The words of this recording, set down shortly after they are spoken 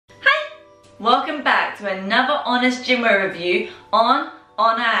Welcome back to another honest gymwear review on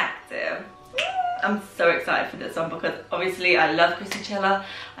Oner Active. I'm so excited for this one because obviously I love Cella.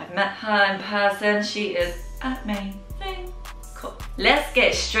 I've met her in person. She is amazing. Cool. Let's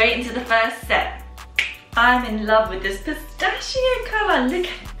get straight into the first set. I'm in love with this pistachio colour. Look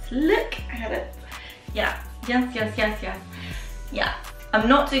at it. Look at it. Yeah. Yes. Yeah. I'm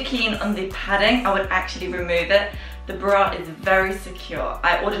not too keen on the padding. I would actually remove it. The bra is very secure.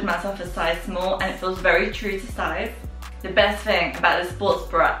 I ordered myself a size small and it feels very true to size. The best thing about the sports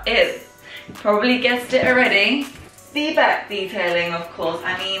bra is, you probably guessed it already, the back detailing, of course.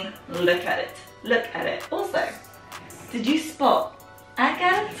 I mean, look at it. Look at it. Also, did you spot I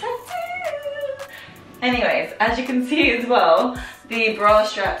got a tattoo? Anyways, as you can see as well, the bra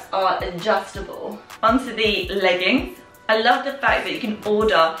straps are adjustable onto the leggings. I love the fact that you can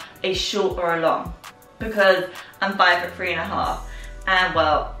order a short or a long because I'm 5'3.5" and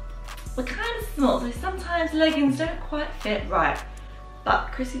well, we're kind of small, so sometimes leggings don't quite fit right.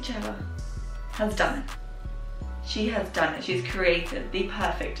 But Cella has done it. She has done it. She's created the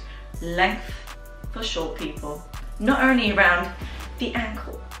perfect length for short people. Not only around the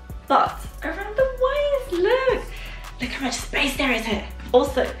ankle, but around the waist. Look how much space there is here.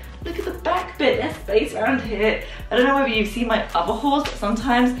 Also, look at the back bit, there's space around here. I don't know whether you've seen my other hauls, but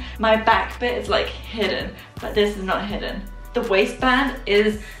sometimes my back bit is like hidden, but this is not hidden. The waistband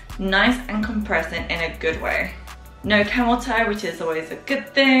is nice and compressing in a good way. No camel toe, which is always a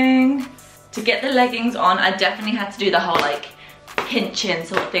good thing. To get the leggings on, I definitely had to do the whole like pinch in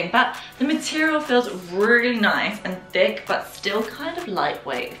sort of thing, but the material feels really nice and thick, but still kind of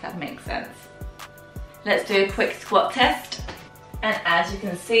lightweight, if that makes sense. Let's do a quick squat test. And as you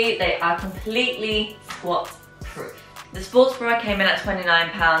can see, they are completely squat proof. The sports bra came in at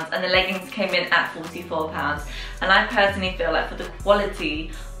 £29 and the leggings came in at £44. And I personally feel like for the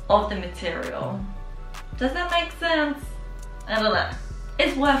quality of the material, does that make sense? I don't know.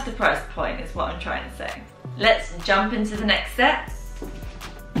 It's worth the price point is what I'm trying to say. Let's jump into the next set.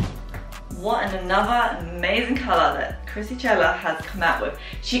 What another amazing colour that Cella has come out with.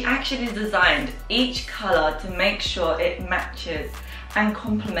 She actually designed each colour to make sure it matches and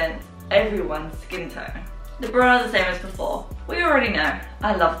complements everyone's skin tone. The bra is the same as before. We already know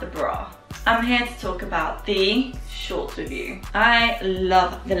I love the bra. I'm here to talk about the shorts with you. I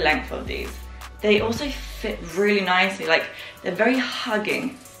love the length of these. They also fit really nicely, like they're very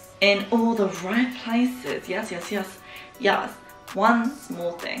hugging in all the right places. Yes. One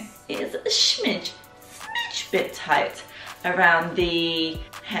small thing is a smidge bit tight around the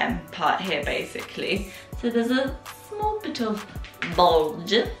hem part here basically. So there's a small bit of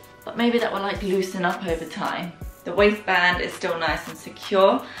bulge, but maybe that will like loosen up over time. The waistband is still nice and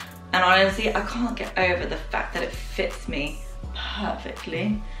secure, and honestly I can't get over the fact that it fits me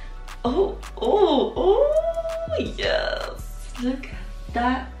perfectly. Oh yes, look at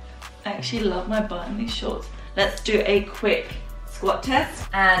that. I actually love my butt in these shorts. Let's do a quick squat test,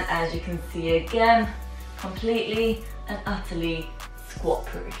 and as you can see again, completely and utterly squat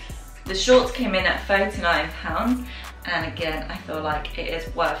proof. The shorts came in at £39, and again I feel like it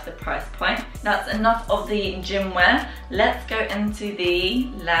is worth the price point. That's enough of the gym wear. Let's go into the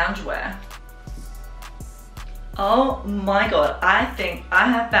lounge wear. Oh my god, I think I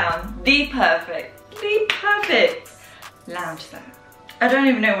have found the perfect lounge set. I don't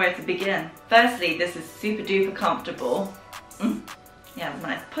even know where to begin. Firstly, this is super duper comfortable. Yeah,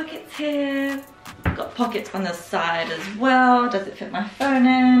 nice pockets here. Got pockets on the side as well. Does it fit my phone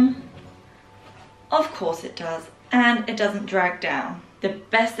in? Of course it does. And it doesn't drag down. The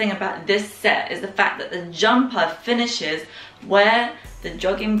best thing about this set is the fact that the jumper finishes where the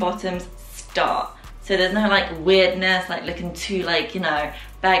jogging bottoms start. So there's no like weirdness, like looking too like, you know,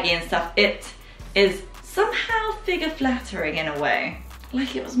 baggy and stuff. It is somehow figure flattering in a way.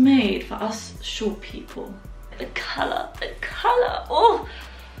 Like it was made for us short people. The colour, oh,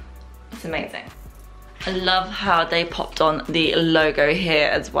 it's amazing. I love how they popped on the logo here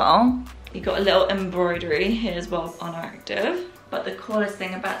as well. You got a little embroidery here as well on Active. But the coolest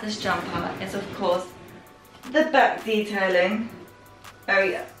thing about this jumper is of course the back detailing. Oh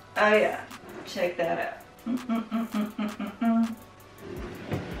yeah, check that out.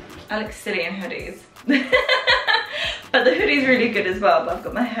 I look silly in hoodies. But the hoodie's really good as well, but I've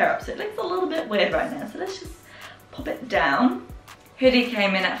got my hair up so it looks a little bit weird right now. So let's just pop it down. Hoodie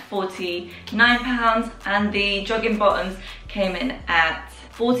came in at £49 and the jogging bottoms came in at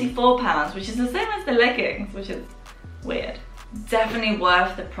 £44, which is the same as the leggings, which is weird. Definitely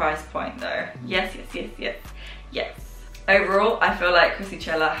worth the price point though. Yes. Overall, I feel like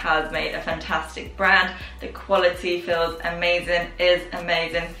Cella has made a fantastic brand. The quality feels amazing, is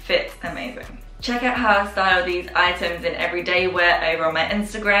amazing, fits amazing. Check out how I style these items in everyday wear over on my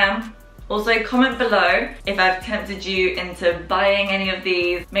Instagram. Also, comment below if I've tempted you into buying any of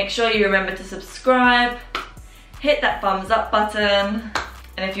these. Make sure you remember to subscribe, hit that thumbs up button,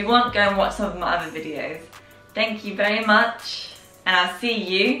 and if you want, go and watch some of my other videos. Thank you very much, and I'll see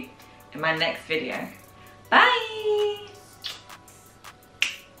you in my next video. Bye!